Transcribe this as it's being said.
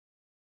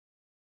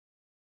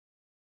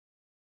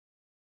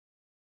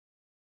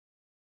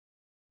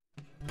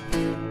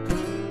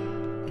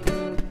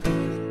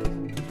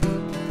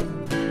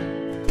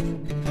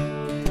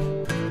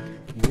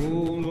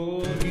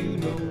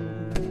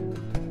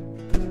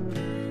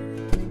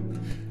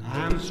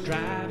I'm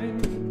striving,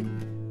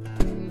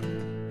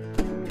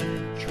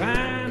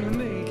 trying to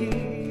make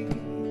it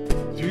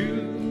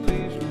through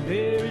this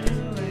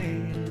barren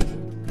land.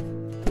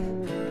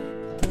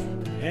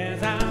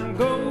 As I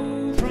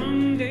go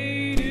from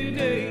day to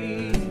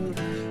day,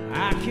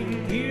 I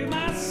can hear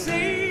my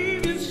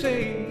Savior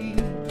say,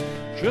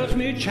 trust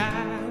me,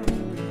 child,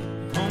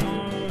 come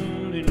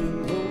on and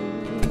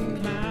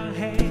hold my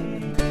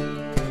hand.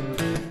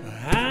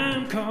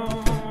 I'm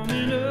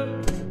coming up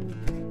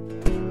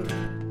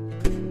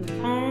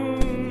on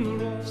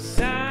the rough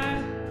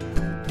side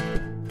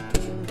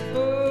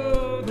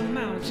of the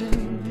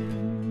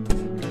mountain.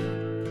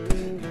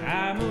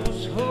 I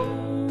must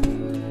hold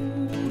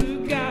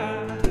to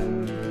God,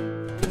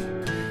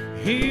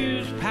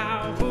 His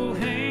powerful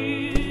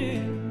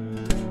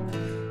hand.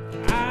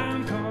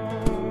 I'm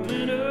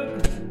coming up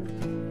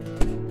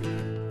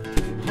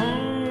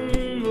on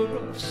the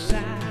rough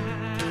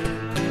side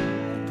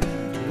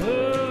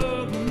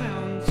of the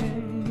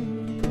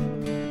mountain,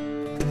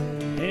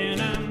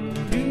 and I'm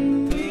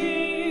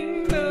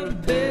doing the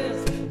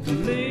best to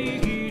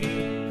make it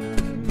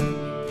in.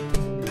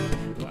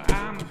 Well,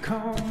 I'm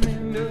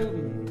coming up,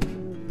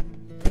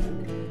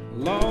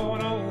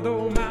 Lord,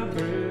 although my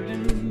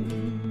burden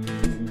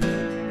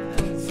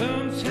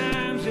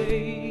sometimes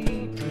they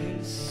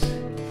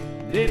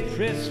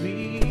press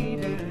me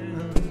down.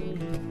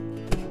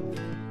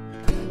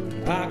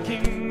 I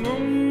can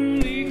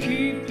only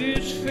keep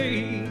this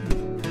faith.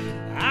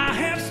 I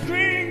have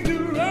strength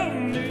to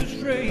run this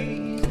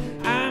race.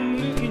 I'm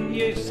looking,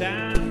 yes,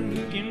 I'm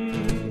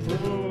looking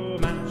for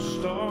my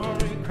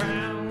starry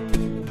crown.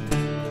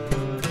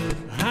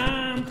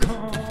 I'm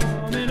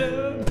coming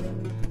up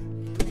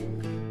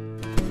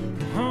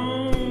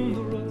on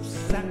the rough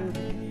side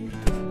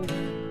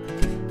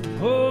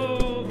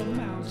of the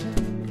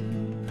mountain.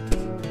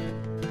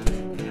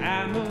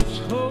 I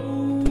must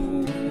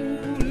hold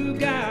to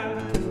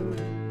God,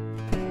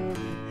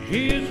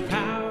 His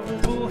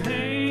powerful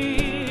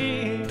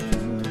hand.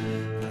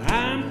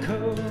 I'm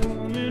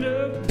coming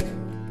up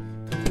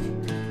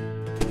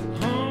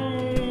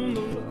on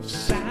the rough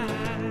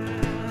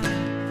side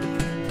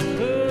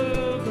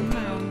of the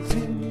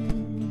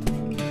mountain,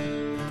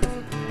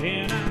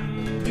 and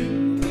I'm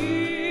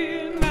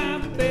doing my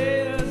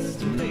best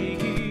to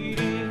make it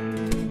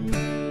in.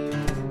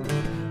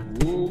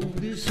 Oh,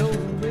 this whole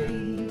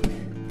race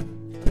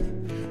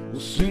will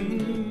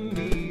soon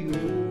be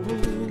over.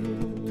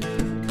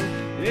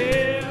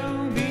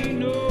 There'll be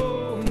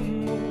no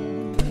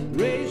more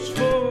race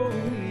for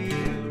me to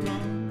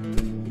run.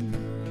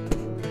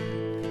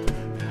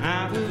 I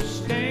will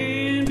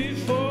stand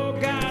before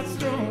God's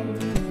throne.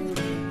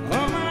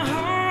 All my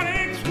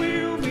heartaches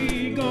will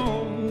be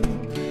gone.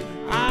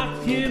 I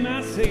hear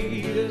my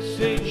Savior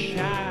say,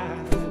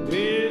 child,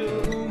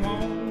 will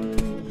on,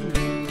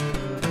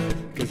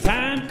 'cause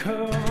I'm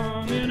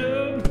coming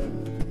up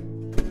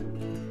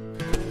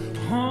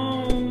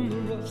on the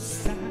rough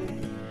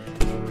side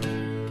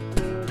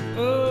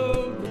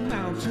of the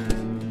mountain.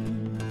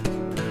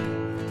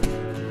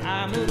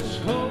 I must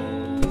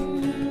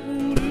hold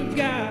to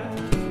God,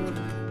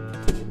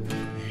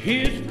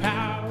 His